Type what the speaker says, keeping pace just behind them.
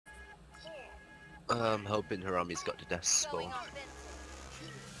I'm hoping Harami's got the death spawn.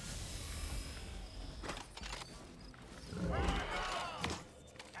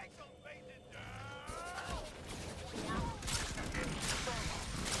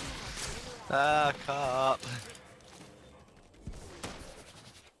 Ah, carp.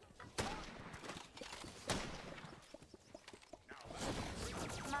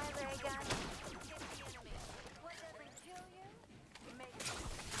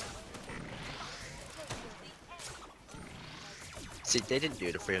 See, they didn't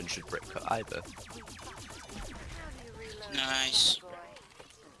do the 300 brick cut either. Nice.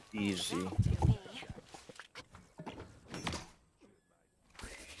 Easy.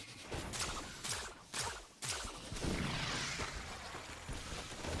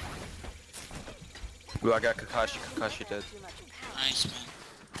 Ooh, I got Kakashi. Kakashi dead. Nice, man.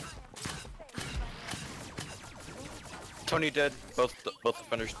 Tony dead. Both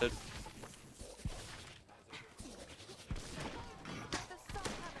defenders dead.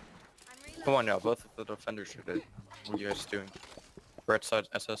 Come on now, both of the defenders are dead. What are you guys doing? Red side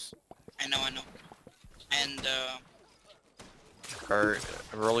SS. I know. And, Are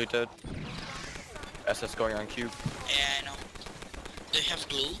really dead. SS going on cube. yeah, I know. They have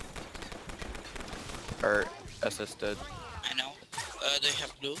glue. Are SS dead. I know. They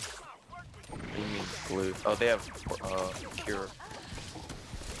have glue. What do you mean blue? Oh, they have cure.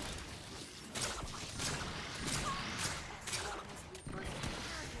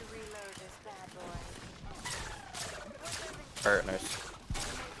 Alright, nice.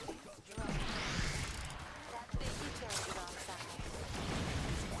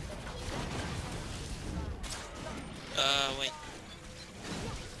 Wait.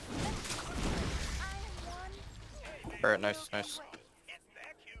 Alright, nice.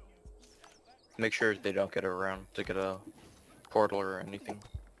 Make sure they don't get around to get a portal or anything.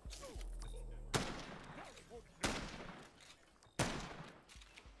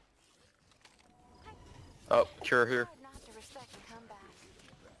 Oh, cure here.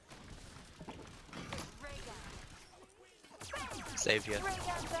 Savior.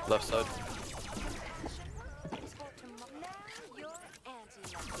 Left side.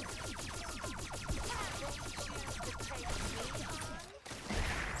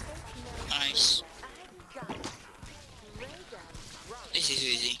 Nice. This is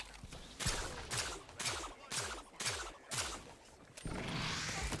easy.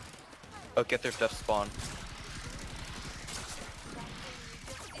 Oh, get their death spawn.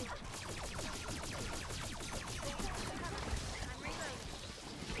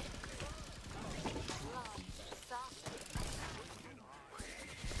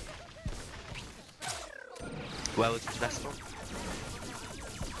 Where was the death spawn?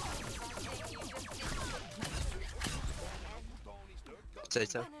 Say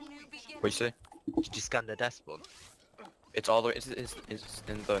so. What you say? Did you scan the death spawn? It's all the way. It's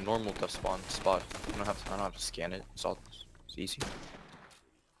in the normal death spawn spot. I don't have to scan it. It's easy.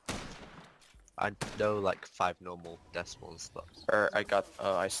 I know like 5 normal death spawn spots.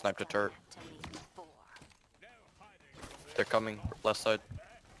 I sniped a turret. They're coming left side.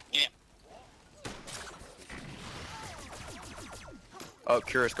 Yeah. Oh,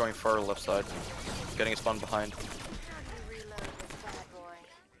 Cure is going far left side. Getting a spawn behind.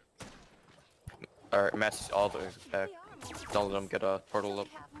 Alright, Matt's all the way back. Don't let them get a portal up.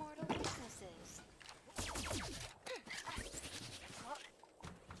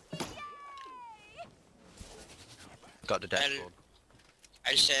 Got the death spawn.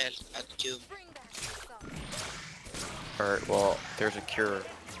 I'll sell at you. Alright, well, there's a Cure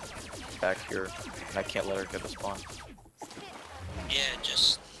back here, and I can't let her get a spawn. Yeah,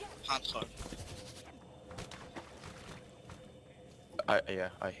 just hunt her.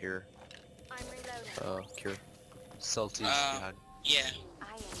 I hear. Cure. Salty's behind. Yeah.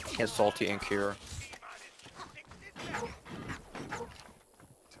 Yeah, Salty and Cure.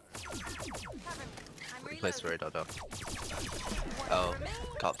 Place where I don't know. Oh,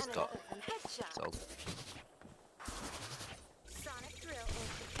 cops got sold.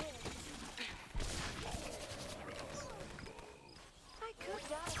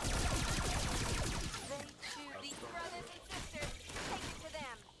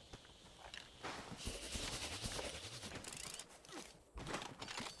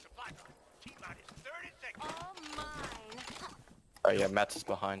 Oh yeah, Matt's is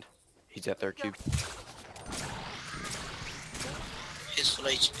behind. He's at their cube. He's full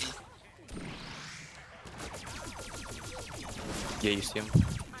HP. Yeah, you see him?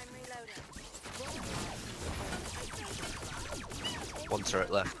 One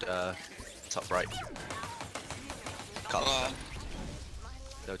turret left, top right. Can't Oh,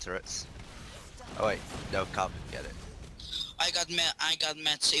 no turrets. Oh wait, no, can't get it. I got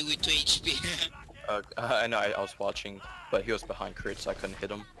Matsy with 2 HP. I know, I was watching, but he was behind crit, so I couldn't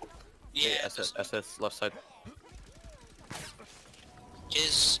hit him. Hey, Yeah, SS left side.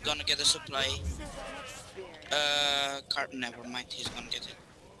 he's gonna get a supply. Cart, never mind, he's gonna get it.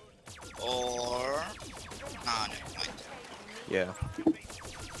 Or... Nah, never mind. Yeah.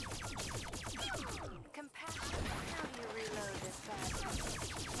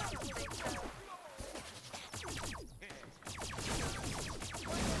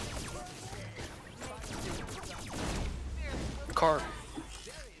 Car.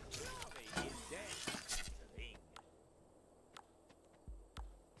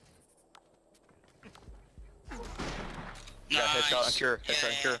 Yeah, headshot and cure. Headshot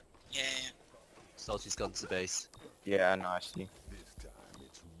and cure. Yeah. Salty's gone to the base. Yeah, I know, I see.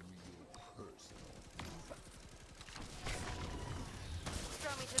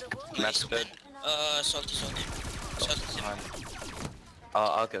 Matt's dead. Salty. Salty. Behind.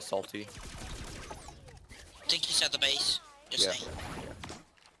 I'll get salty. I think he's at the base. Just Yeah. saying.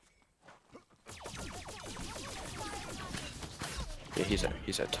 Yeah,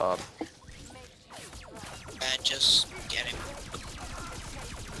 he's at top. Just get him.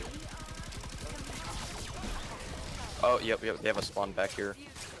 Oh, yep, they have a spawn back here.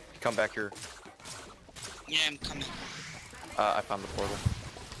 Come back here. Yeah, I'm coming. I found the portal.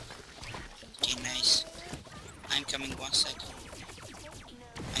 Okay, nice. I'm coming 1 second.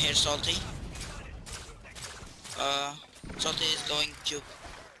 I hear Salty. Salty is going cube.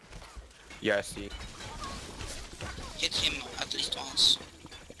 Yeah, I see. Hit him at least once.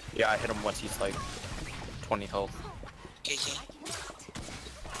 Yeah, I hit him once he's like 20 health. Okay.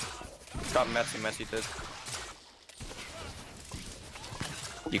 Got Messy did.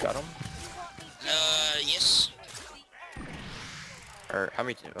 You got him? Yes. Or how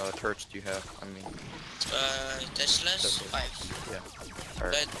many turrets do you have? I mean, Teslas? 5. yeah.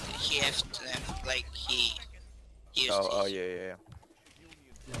 Or, But he has them, like he used oh his. yeah.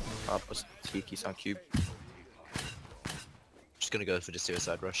 Put Tiki's on cube. Just gonna go for the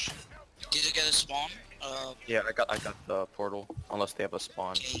suicide rush. Did you get a spawn? Yeah, I got the portal. Unless they have a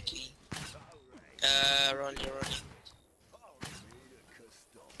spawn. Okay. Rolling.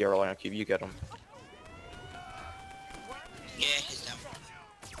 Yeah, rolling on cube. You get him. Yeah, he's down.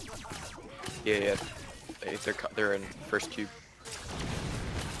 Yeah. They're in first cube.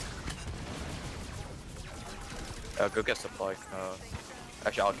 Go get supply.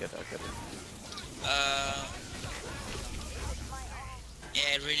 Actually, I'll get it. Yeah,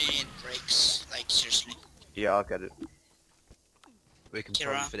 I really need breaks. Like, seriously. Yeah, I'll get it. We can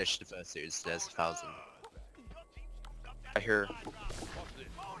Kira. probably finish the first series. There's 1,000. I hear.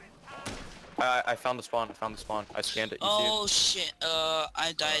 I found the spawn. I scanned it. You see it? Oh shit,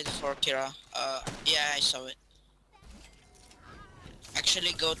 I died for Kira. Yeah, I saw it.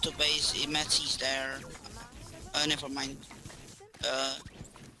 Actually, go to base. Metsy's there. Never mind.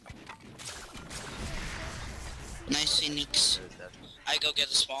 Nice Phoenix. I go get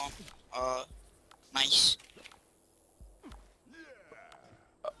the spawn. Nice.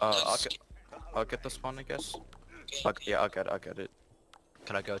 I'll get the spawn, I guess. Okay. I'll get it.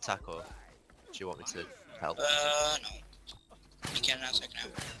 Can I go attack or do you want me to help? No. You can attack now.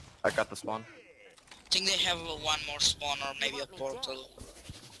 I got the spawn. I think they have one more spawn or maybe a portal.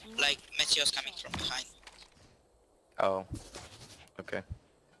 Like, Metsy's coming from behind. Oh. Okay.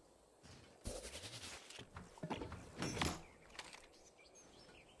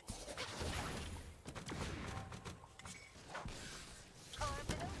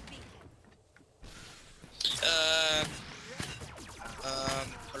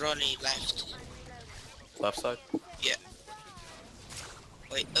 Ronnie left. Left side? Yeah.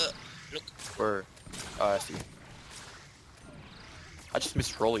 Wait, look. Where? I see. I just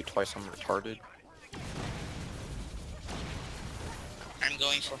missed Rolly twice, I'm retarded. I'm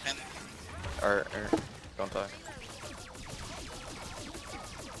going for him. Or don't die.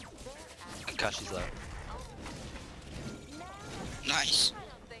 Kakashi's low. Nice.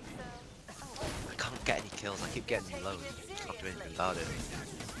 I can't get any kills. I keep getting low. Can't do anything about it.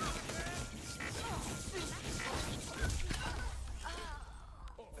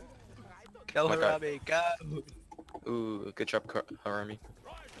 Go my God. Harami, go! Ooh, good job, Harami.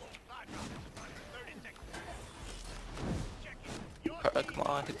 Come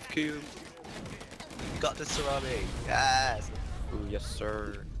on, hit the cube. Got the Harami, yes! Ooh, yes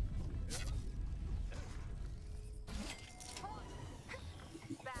sir.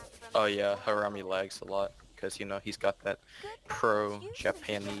 Oh yeah, Harami lags a lot, because you know, he's got that pro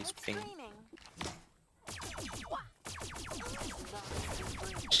Japanese ping.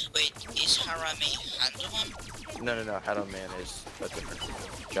 Wait, is Harami handle him? No. Shadow Man is a different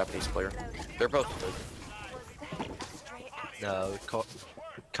Japanese player. They're both good. No,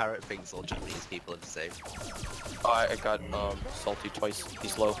 Carrot thinks all Japanese people are the same. Oh, I got salty twice.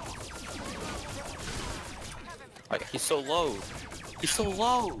 He's low. He's so low. He's so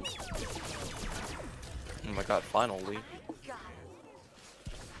low. Oh my god! Finally.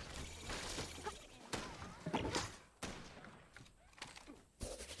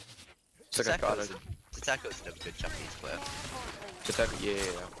 It's like I got it. Tatako's another good Japanese player. Tateko,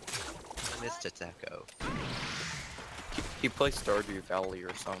 yeah. I miss Tateko. He plays Stardew Valley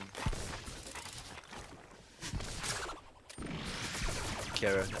or something.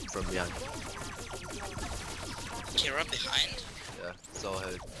 Kira from behind. Kira behind? Yeah, saw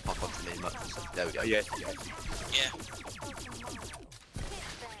her pop up to me. There we go. Yeah. Yeah.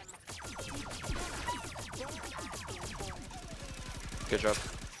 Good job.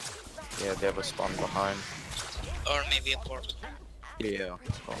 Yeah, they have a spawn behind. Or maybe a portal. Yeah.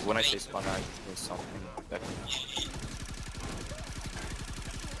 Well, when I say spawn, I mean something that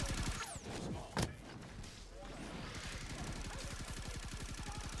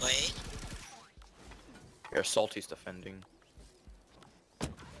Wait. yeah, Salty's defending. 2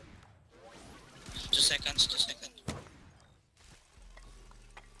 seconds, 2 seconds.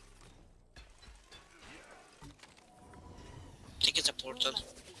 I think it's a portal.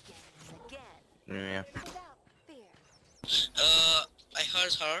 Yeah. I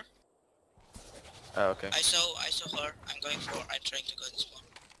heard her. Oh, okay. I saw her. I'm trying to go this one.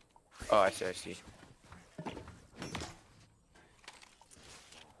 Oh, I see.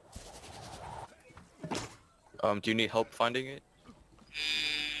 Do you need help finding it?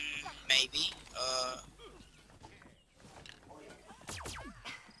 Maybe.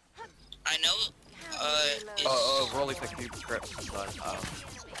 I know. It's... Rolly's the cube. Crap.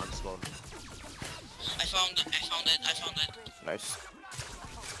 I'm spawned. I found it. Nice.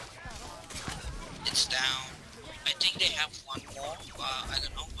 It's down. I think they have one more. I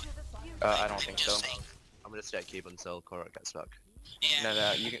don't know. I don't think so. Saying. I'm gonna stay at cube until Korok gets back. Yeah.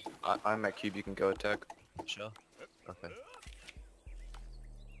 No, you can. I'm at cube. You can go attack. Sure. Okay.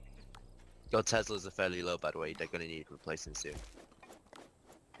 Your Teslas are fairly low, by the way. They're gonna need replacing soon.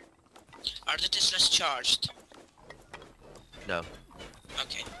 Are the Teslas charged? No.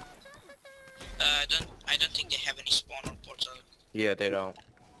 Okay. I don't think they have any spawn or portal. Yeah, they don't.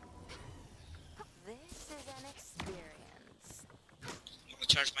 This is an experience. I'll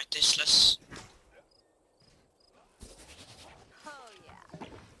charge my Teslas. Oh yeah.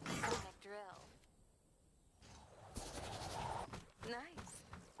 Sonic drill. Nice.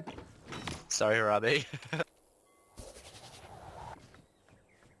 Sorry, Robbie. Hey,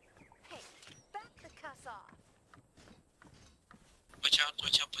 back the cuss off. Watch out,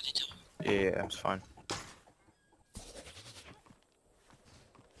 potato. Yeah, it's fine.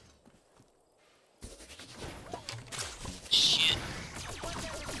 Shit.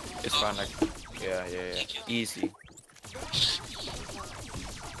 It's fine. Yeah. Thank you. Easy.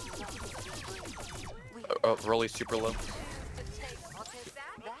 Oh, Rolly's super low. I'll take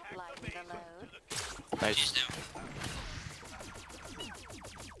that. That lightened the load. Nice. She's down.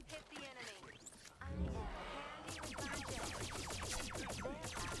 Hit the enemy. I am handy with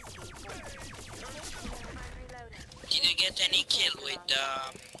my I'm reloading. Did you get any kill with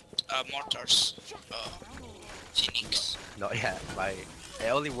mortars? Phoenix. Not yet. It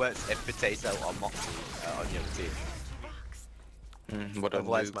only works if Potato or Moxie on the other team. What a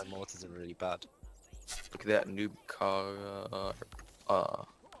Otherwise, noob. my mortars are really bad. Look at that noob car.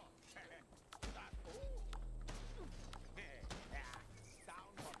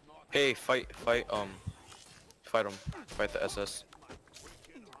 Hey, fight him. Fight the SS.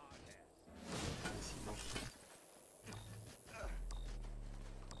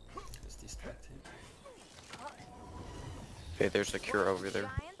 Okay, there's a cure over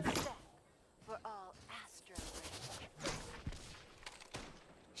there. Giant step for all Astarella.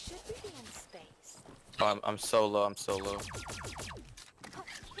 Should we be in space? Oh, I'm so low. Hit I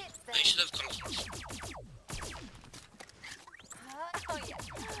that. should have called for. Oh yeah.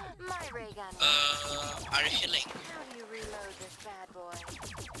 My ray gun. Are you healing? How do you reload this bad boy?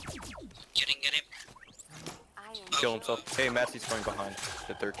 Get him. I am Kill himself. Hey, Mattsy's going behind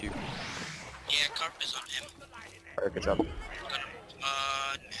the third cube. Yeah, Carp is on him. Alright, good job. Nah,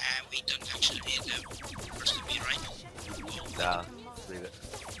 we don't actually need them. First to be right. Nah, leave it.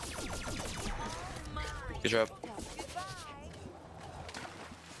 Good job.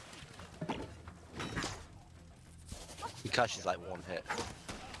 Because she's like one hit.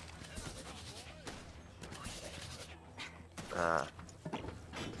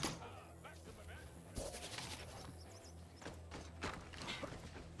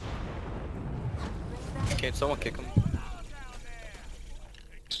 Can someone kick him?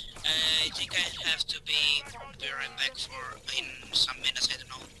 I think I have to be right back for in some minutes. I don't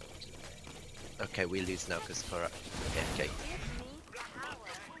know. Okay, we lose now because correct. Yeah, okay.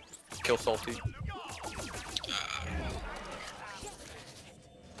 Kill Salty.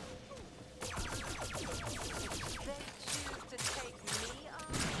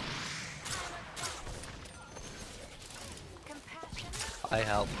 I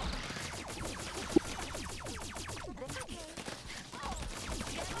help.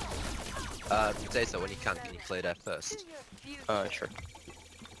 Potato, when you can you play there first? Sure.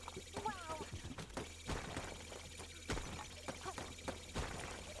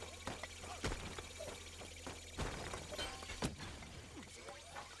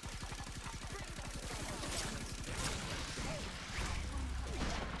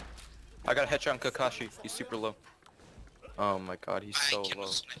 I got a headshot on Kakashi. He's super low. Oh my god, he's so low.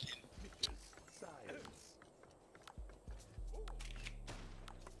 Snipe him.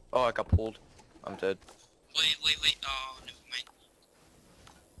 Oh, I got pulled. I'm dead. Wait. Oh, never mind.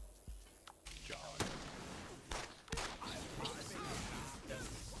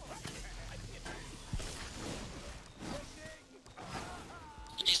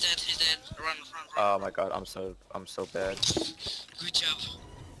 He's dead. Run. Oh my god, I'm so bad. Good job.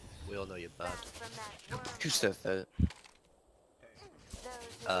 We all know you're bad. Who says that?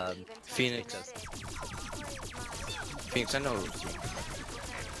 Phoenix. Phoenix, I know.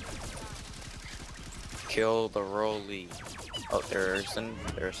 Kill the Rolly. Oh, there's the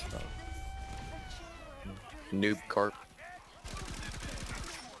noob carp.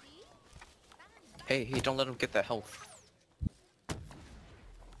 Hey, don't let him get that health.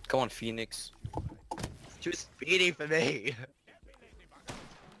 Go on, Phoenix. Too speedy for me.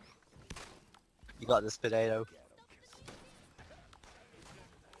 You got this, potato.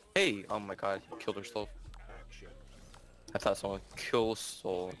 Hey, oh my god, he killed herself. I thought someone killed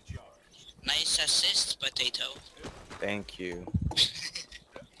Soul. Nice assist, potato. Thank you.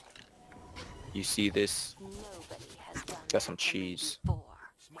 You see this? Got some cheese.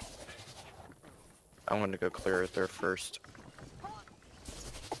 I'm gonna go clear it there first.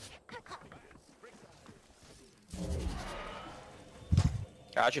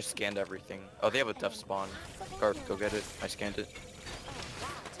 I just scanned everything. Oh, they have a death spawn. Garth, go get it. I scanned it.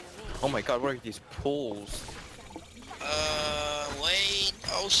 Oh my god, what are these pulls? Wait.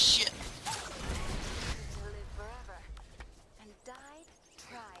 Oh shit.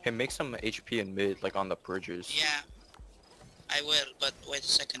 Hey, make some HP in mid, like on the bridges. Yeah. I will, but wait a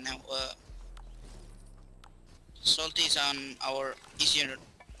second now. Salty's on our easier.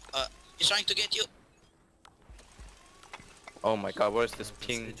 He's trying to get you. Oh my god, what is this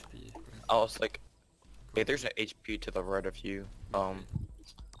ping? I was like, hey, there's an HP to the right of you.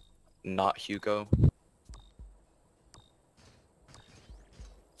 Not Hugo.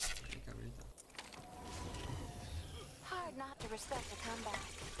 Hard not to respect a comeback.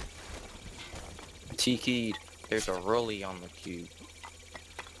 Tiki, there's a Rolly on the cube.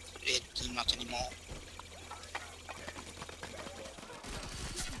 It's not anymore.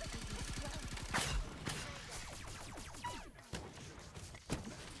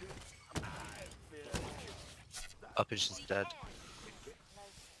 Uppish is dead.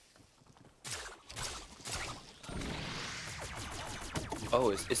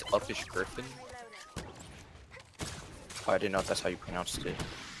 Oh, is Uppish Griffin? Oh, I didn't know if that's how you pronounced it.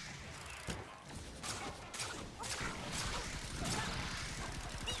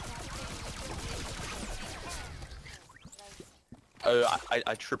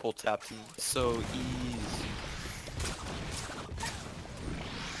 I triple tapped him. So easy.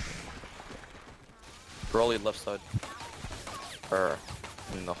 Rolly left side. Or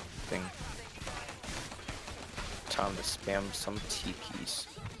in the thing. Time to spam some tikis.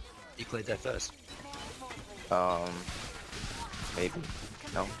 You played there first. Maybe.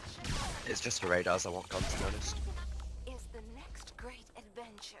 No. It's just for radars I want gun, to be honest. Is the next great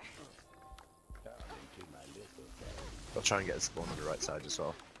adventure. I'll try and get a spawn on the right side as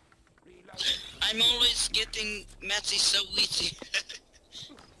well. I'm always getting Matty so easy.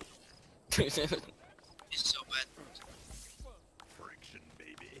 It's so bad.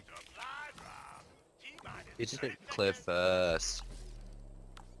 You didn't clear first.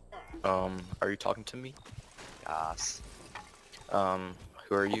 Are you talking to me? Yes.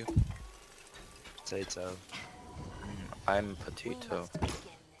 Who are you? Potato. I'm Potato.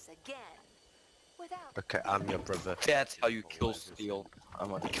 Okay, I'm your brother. That's how you kill steal.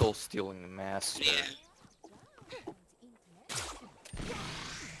 I'm a kill stealing master. Yeah.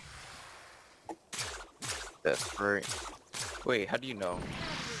 That's great. Wait, how do you know?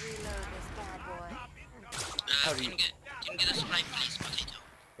 how do you... Can get a Sprite, please, potato?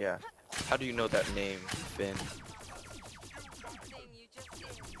 Yeah. How do you know that name, Finn?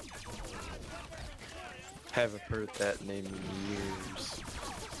 Haven't heard that name in years.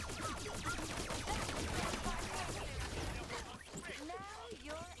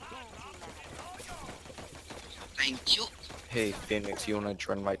 Thank you. Hey Phoenix, you wanna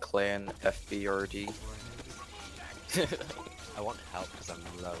join my clan, FBRD? I want help because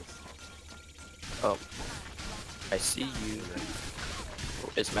I'm low. Oh. I see you.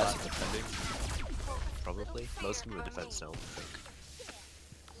 Is Massey defending? Probably. Most of them are defense now, I think.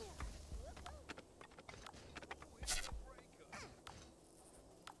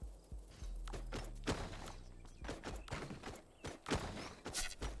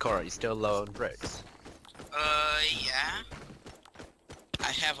 Cora, you still low on bricks? Yeah.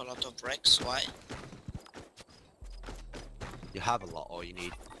 I have a lot of bricks, why? You have a lot, or you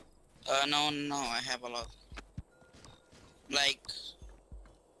need... No, I have a lot. Like...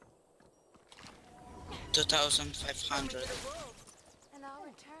 2,500. And I'll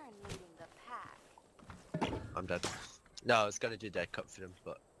return leading the pack. I'm dead. No, I was gonna do dead cut for him,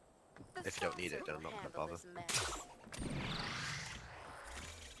 but The if you don't need it, salsa then will I'm not handle gonna bother. this mess.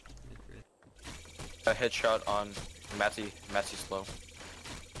 A headshot on Matty. Matty's slow.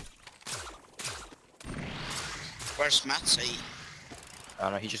 Where's Matsai? I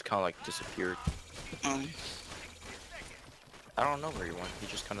don't know, he just kinda like disappeared. Um, I don't know where he went, he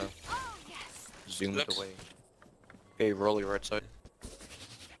just kinda Oh yes. zoomed Looks- away. Hey, Rolly right side.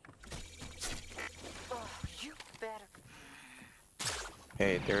 Oh, you better.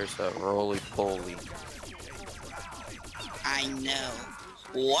 Hey, there's a Rolly Poly. I know.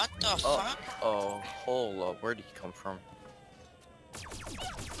 What the fuck? Oh, hold up, where did he come from?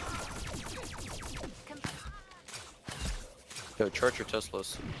 Yo, charge your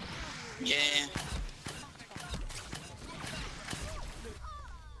Teslas. Yeah.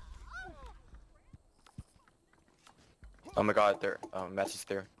 Oh my god, there. Matsy's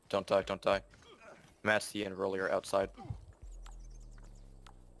there. Don't die, don't die. Matsy and Rolly are outside.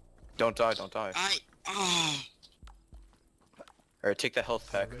 Don't die, don't die. Oh. Alright, take the health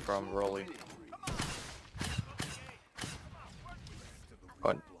pack from Rolly.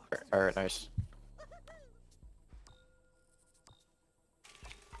 Oh, alright, nice.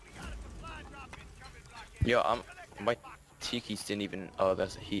 Yo, my tikis didn't even, oh,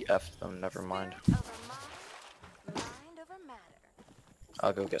 he F'd them, never mind. Over mind over matter.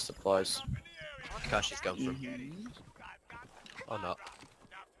 I'll go get supplies. Kashi's gone from. Or not.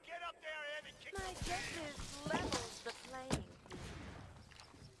 My objective levels the playing field.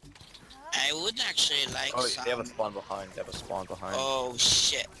 I would actually like Oh, some... they have a spawn behind, they have a spawn behind. Oh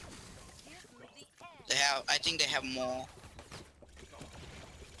shit. They have, I think they have more.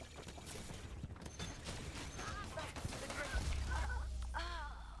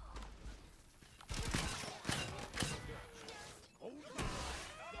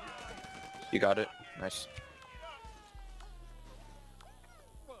 You got it? Nice.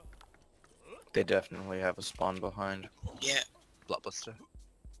 They definitely have a spawn behind. Yeah. Blockbuster.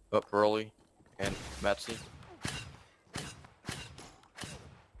 Up Rolly and Matsy.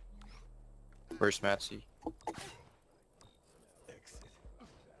 Where's Matsy?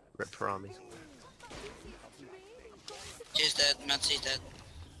 Rip Parami. Is that Matsai dead?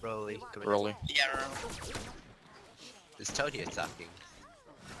 Rolly. Come in. Rolly. Yeah. Is Tony attacking?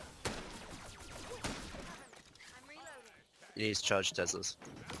 He needs charged Teslas.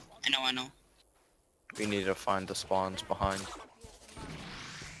 I know. We need to find the spawns behind.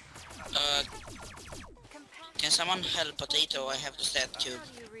 Can someone help Potato? I have the stat cube. How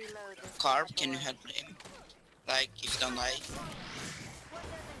do you reload this Carb, bad can you boy? help him? Like, if you don't die.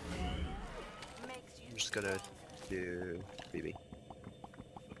 Makes you I'm just gonna do BB.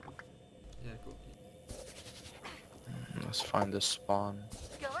 Yeah, cool. Let's find this spawn.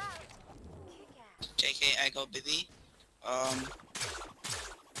 go out. Kick ass. JK, I go BB.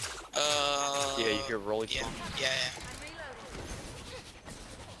 Yeah, you hear Rolly Yeah, spawn? yeah.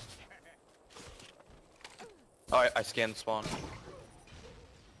 I'm reloading. Oh, I scanned the spawn.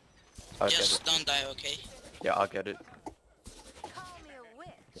 I'll get Just it. don't die, okay? Yeah, I'll get it. Call me a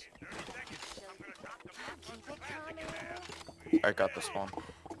witch. Keep it coming. I got the spawn.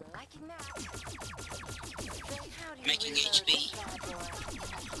 Liking that. Say how do you Making reload HP. this bad boy?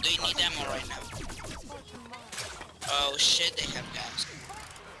 Do you need ammo right now? Or tomorrow. Oh shit, they have gas.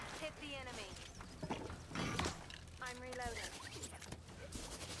 Hit the enemy. I'm reloading.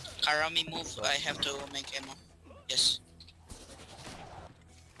 Karami, move. I have to make ammo. Yes.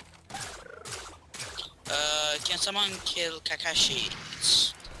 Can someone kill Kakashi?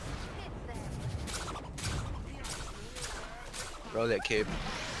 It's... Hit them. Roll it, cube.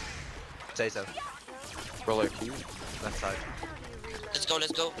 Potato. Roll it cube. Left side. Let's go,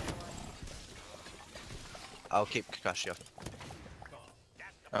 let's go. I'll keep Kakashi off.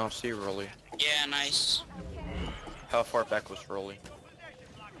 I don't see Rolly. Yeah, nice. How far back was Rolly?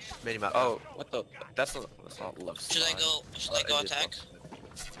 Minimap. Oh, what the? That's not left Should I side. go? Should I go it is attack?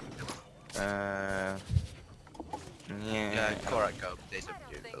 left. Yeah, Yeah. Korak go. Potato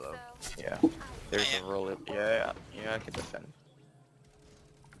you below. Yeah. There's I a am. Rolly. Yeah, I can defend.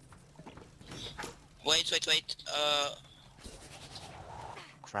 Wait.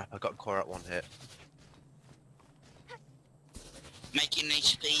 Crap, I got Korak one hit. Making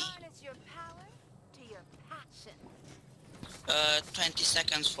HP. Harness your power to your passion. 20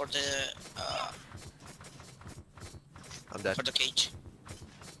 seconds for the I'm dead. for the cage.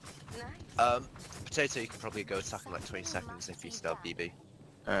 Nice. Potato, you can probably go attack in like 20 seconds if you still have BB.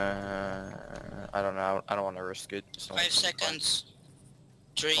 I don't know. I don't want to risk it. It's only 5 25 seconds.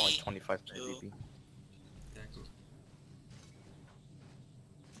 3. It's only 25 to two. BB.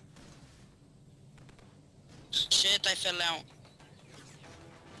 Shit, I fell down.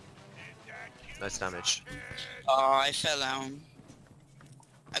 Nice damage. Oh, I fell down.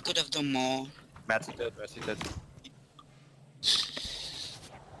 I could have done more. Matt's dead. Matt's dead.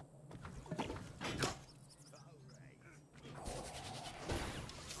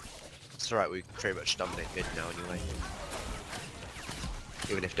 It's alright, we pretty much dominate mid now anyway.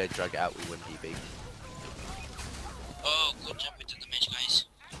 Even if they drag it out, we win PB. Oh, good job with the damage, guys.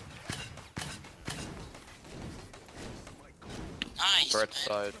 Nice. Red man.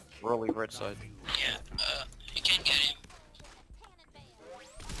 side. Rolly red side. Yeah, you can get him.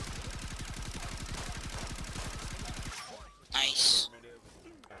 Nice.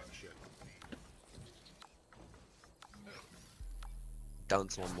 Down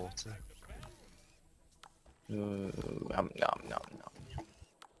to one mortar. No.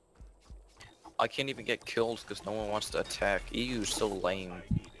 I can't even get kills because no one wants to attack. EU is so lame.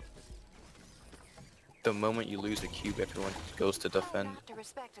 The moment you lose a cube, everyone goes to defend. Have to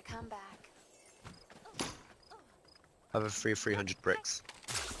respect a comeback. I have a free 300 bricks.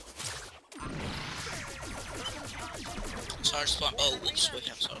 Sarge spawn. Oh, whoops, we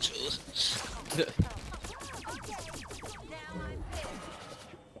have Sarge too.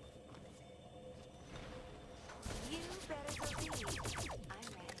 You better go deep. I'm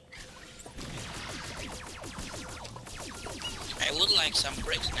ready. I would like some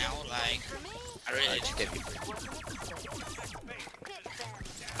bricks now, like, I really Just give you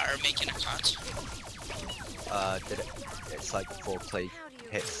are making a cut. did it? It's like 4 play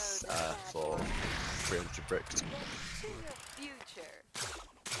hits for 300 bricks. To your future.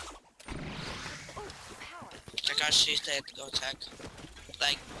 Power. Kakashi's dead, go attack.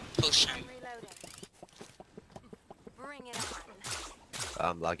 Like, push him. I'm reloading. Bring it on.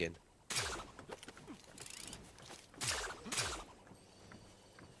 I'm lagging.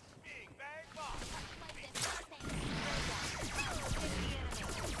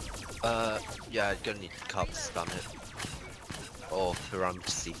 Yeah, I'm gonna need carp to spam it. Or Hiram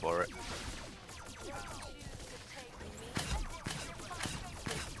to see for it.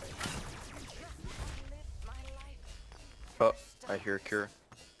 Oh, I hear Cure.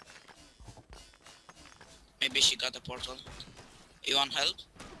 Maybe she got the portal. You want help?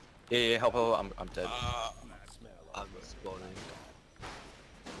 Yeah, help, I'm dead. I'm spawning.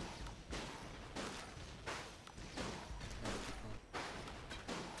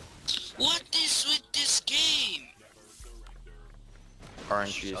 What is with this game?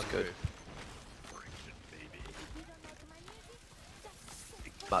 RNG is good.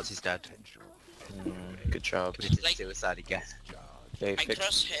 Matsy's dead. Good job. We did Like- suicide again. They My fixed.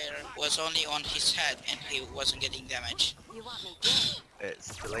 crosshair was only on his head and he wasn't getting damage. You want me dead?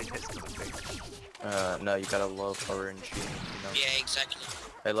 It's delayed hits coming through. No, you gotta love RNG. You know? Yeah, exactly.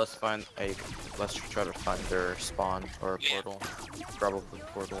 Hey, let's try to find their spawn or Yeah. portal. Probably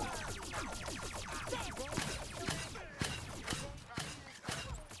portal.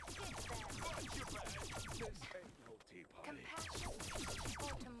 Compassion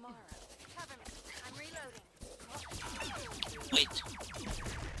for tomorrow. Cover me. I'm reloading. Wait,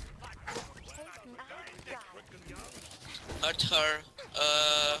 I got it. hurt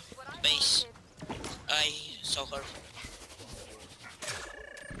her, base. I saw her.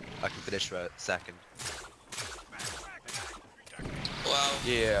 I can finish for a second. Wow.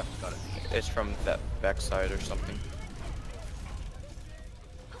 Yeah, Got it. it's from that backside or something.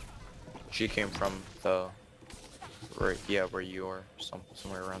 She came from the right, yeah, where you are,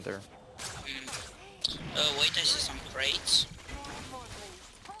 somewhere around there. Wait, I see some crates.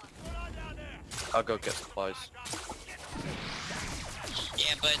 I'll go get supplies.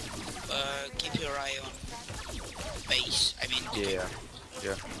 Yeah, but keep your eye on base. I mean, Yeah.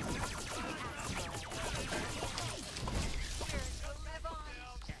 Yeah.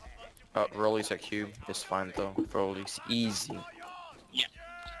 Rolly's at cube. It's fine though. Rolly's easy. yeah.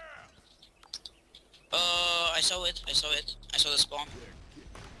 I saw it. I saw it. I saw the spawn.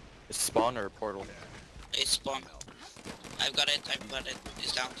 It's spawn or portal? It's spawn. I've got it. I've got it.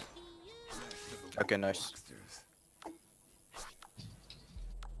 It's down. Okay, nice.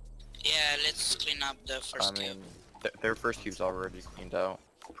 Yeah, let's clean up the first I cube. mean, their first cube's already cleaned out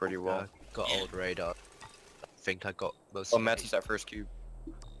pretty well. Got Yeah. old radar. I think I got most Oh, of Matt's at first cube.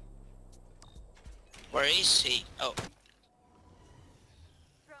 Where is he? Oh,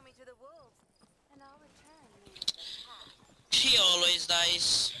 Throw me to the wolves, and I'll return you with a pack. he always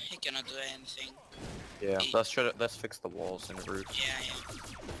dies. He cannot do anything. Yeah, let's fix the walls and roof. Yeah, yeah.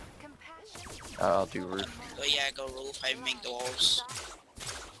 Compassion. I'll do roof. So yeah, go roof. I make the walls.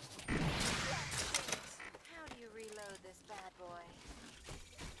 How do you reload this bad boy?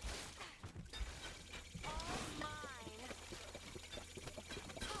 All mine.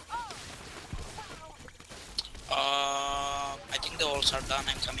 I think the walls are done.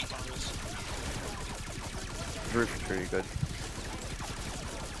 I'm coming on roof. Roof is pretty good.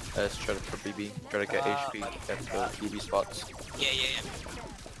 Let's try to put BB. Try to get HP at the BB spots. Yeah, yeah, yeah.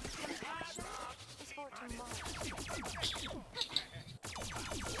 Compassion is for tomorrow.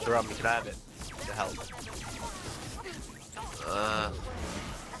 Surround me, can I have it? To help.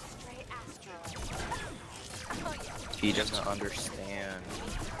 Stray asteroid. He doesn't understand.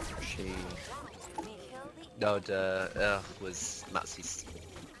 She. Me kill the No, the was Matsi's.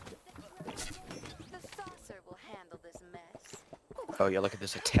 The saucer will handle this mess. Oh yeah, look at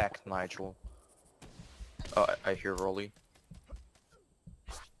this attack, Nigel. Oh, I hear Rolly.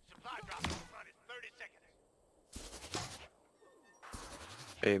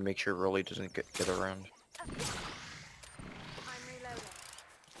 Hey, make sure Rolly doesn't get around. I'm reloading.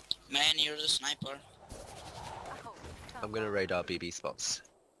 Man, you're the sniper. Oh, I'm gonna radar BB spots.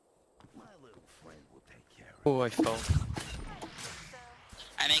 Oh, I fell. so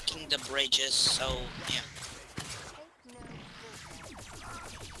I'm making the bridges, so yeah. take no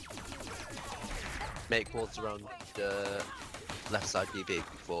prisoners. Make walls around the left side BB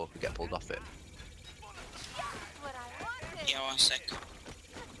before we get pulled off it. What I wanted. Yeah, 1 sec.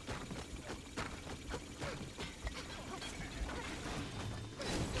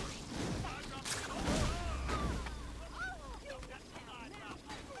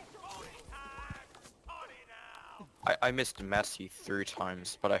 I missed Massey 3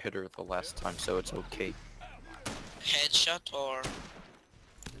 times, but I hit her the last time, so it's okay. Headshot or...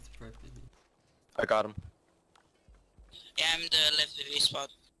 I got him. Yeah, I'm the left BB spot.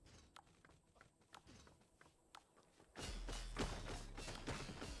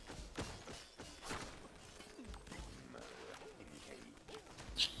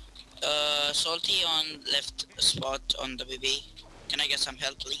 Salty on left spot on the BB. Can I get some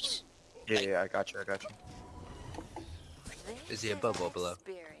help, please? Yeah, I got you. Is he above or below?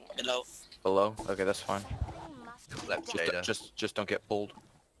 Below. Below? Okay, that's fine. Left shader. Just don't get pulled.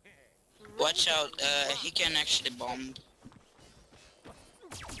 Watch out, he can actually bomb.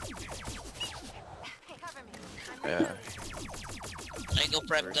 Cover me. Yeah. I go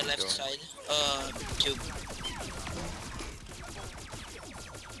prep Where'd the he left go? side. Tube.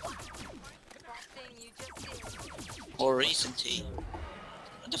 That thing you just did. Or recently.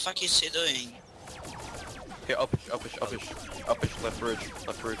 What the fuck is he doing? Okay, upish, left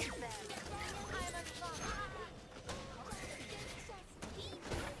bridge.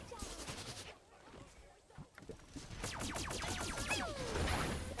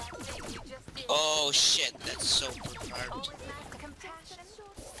 Oh shit, that's so hard. Always nice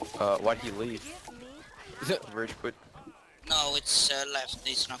compassion. Why'd he leave? Give me Rage quit. No, it's left,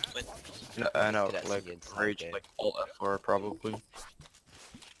 it's not quit. No, I know, Could like, actually inside Rage, game. like, alt F4 probably.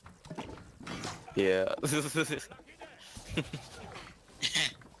 Yeah.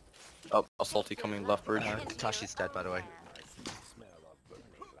 Oh, a Salty coming left bridge. Katashi's dead, by the way.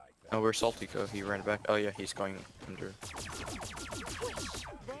 Oh, where's Salty go? He ran back. Oh yeah, he's going under.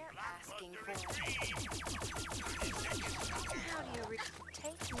 they're asking for it. How do you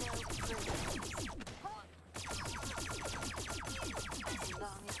take no prisoners? As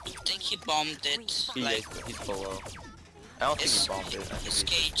long as I think he bombed it. Like, He's below. I don't think his, he bombed it. I his think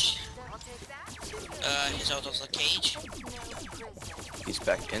he's, cage. I'll take that. He's out of the cage. Take no prisoners. he's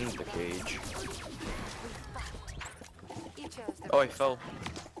back in the cage. You chose the Oh, I right fell. side.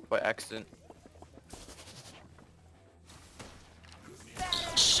 By accident.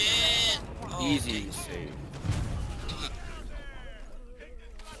 Shit! Oh, Easy okay. save.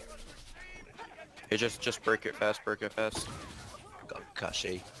 Hey, just break it fast, break it fast. Got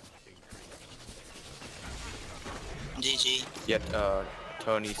Kashi. GG. Yet,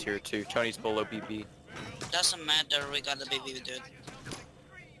 Tony's here too. Tony's below BB. Doesn't matter, we got the baby dude.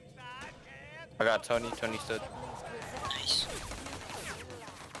 I got Tony, Tony's dead. Nice.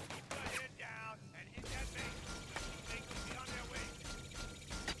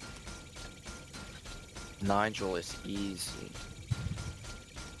 Nigel is easy.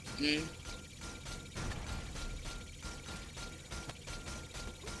 Hmm.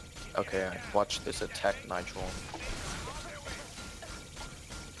 Okay, watch this attack, Nigel.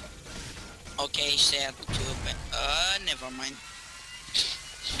 Okay, set to never mind.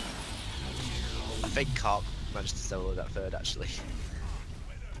 I think Carp managed to solo that third actually.